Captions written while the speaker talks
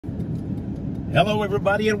Hello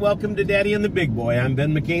everybody and welcome to Daddy and the Big Boy. I'm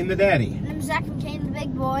Ben McCain the Daddy. And I'm Zac McCain the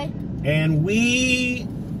Big Boy. And we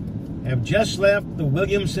have just left the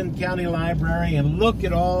Williamson County Library, and look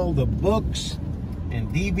at all the books and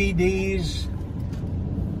DVDs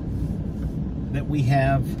that we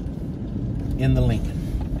have in the Lincoln.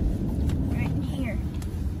 Right here.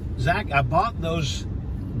 Zac, I bought those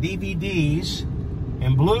DVDs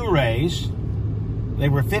and Blu-rays. They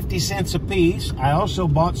were 50 cents a piece. I also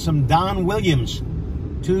bought some Don Williams.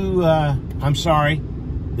 The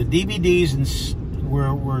DVDs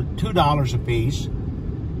were $2 a piece.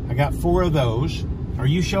 I got 4 of those. Are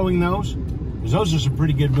you showing those? Because those are some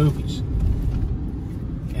pretty good movies.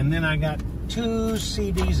 And then I got 2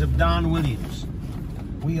 CDs of Don Williams.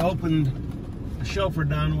 We opened a show for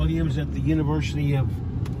Don Williams at the University of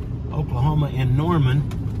Oklahoma in Norman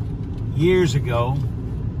years ago.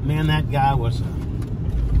 Man, that guy was a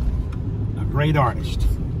great artist.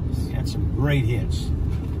 He had some great hits.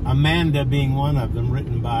 Amanda being one of them,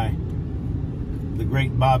 written by the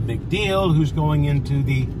great Bob McDill, who's going into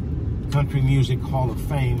the Country Music Hall of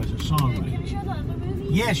Fame as a songwriter. Can you show the other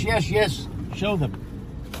movies? Yes. Show them.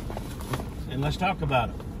 And let's talk about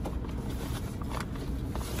them.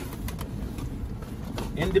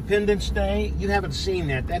 Independence Day. You haven't seen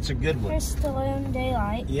that. That's a good one. Here's Stallone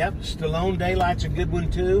Daylight. Yep, Stallone Daylight's a good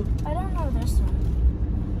one too. I don't know this one.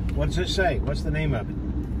 What does it say? What's the name of it?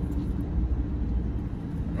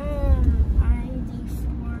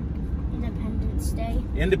 ID4 Independence Day.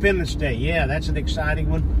 Independence Day. Yeah, that's an exciting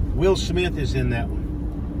one. Will Smith is in that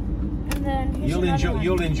one. And then here's You'll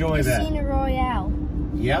enjoy that. Casino Royale.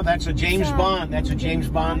 Yeah, that's a James Bond. That's a James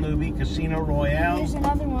Bond movie. Casino Royale. There's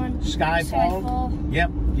another one. Skyfall.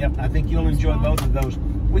 Yep. I think you'll enjoy both of those.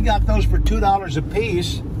 We got those for $2 a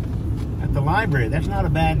piece at the library. That's not a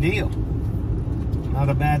bad deal. Not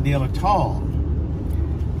a bad deal at all.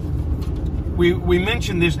 We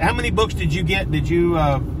mentioned this. How many books did you get? Did you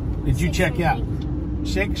check out?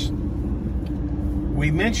 6?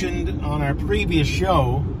 We mentioned on our previous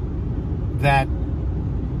show that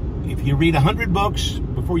if you read 100 books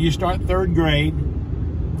before you start 3rd grade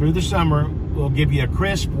through the summer, we'll give you a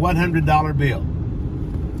crisp $100 bill.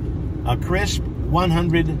 A crisp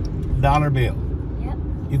 $100 bill. Yep.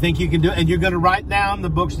 You think you can do it? And you're going to write down the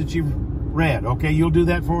books that you've read. Okay, you'll do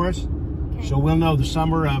that for us? Okay. So we'll know the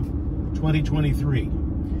summer of 2023.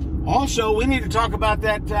 Also, we need to talk about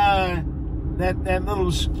that little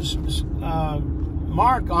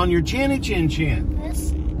mark on your chinny chin.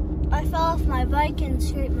 This, I fell off my bike and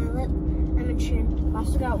scraped my lip and my chin. I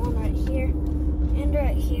also got one right here and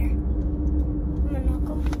right here. My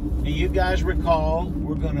knuckle. Do you guys recall?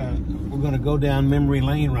 We're gonna go down memory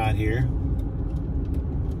lane right here.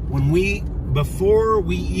 Before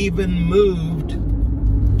we even moved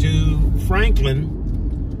to Franklin,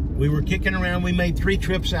 we were kicking around. We made 3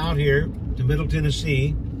 trips out here to Middle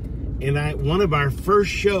Tennessee, and one of our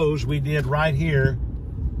first shows we did right here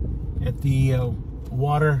at the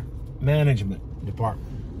Water Management Department.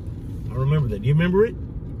 I remember that. Do you remember it?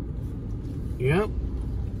 Yeah,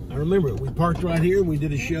 I remember it. We parked right here. We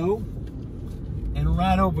did a show, and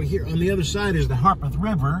right over here on the other side is the Harpeth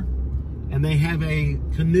River, and they have a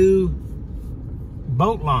canoe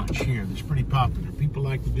boat launch here that's pretty popular. People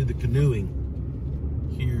like to do the canoeing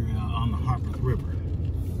here on the Harpeth River.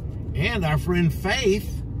 And our friend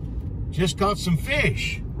Faith just caught some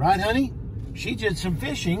fish. Right, honey? She did some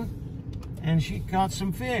fishing, and she caught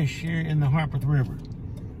some fish here in the Harpeth River.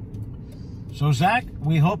 So, Zac,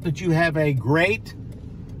 we hope that you have a great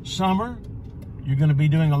summer. You're going to be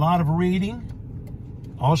doing a lot of reading.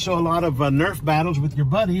 Also, a lot of Nerf battles with your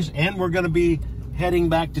buddies. And we're going to be heading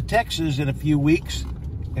back to Texas in a few weeks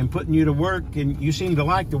and putting you to work. And you seem to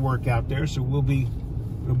like the work out there, so we'll be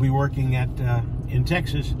working in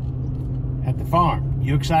Texas at the farm.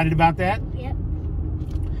 You excited about that? Yep.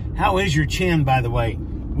 How is your chin, by the way?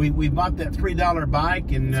 We bought that $3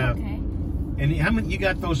 bike, and Okay. and how many you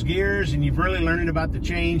got those gears, and you've really learning about the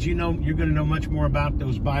chains. You know, you're going to know much more about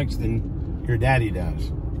those bikes than your daddy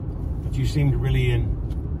does. But you seem to really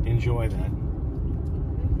enjoy that.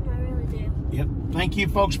 I really do. Yep. Thank you,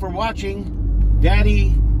 folks, for watching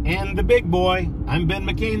Daddy and the Big Boy. I'm Ben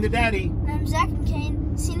McCain, the Daddy. And I'm Zac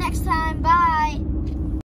McCain. See you next time. Bye.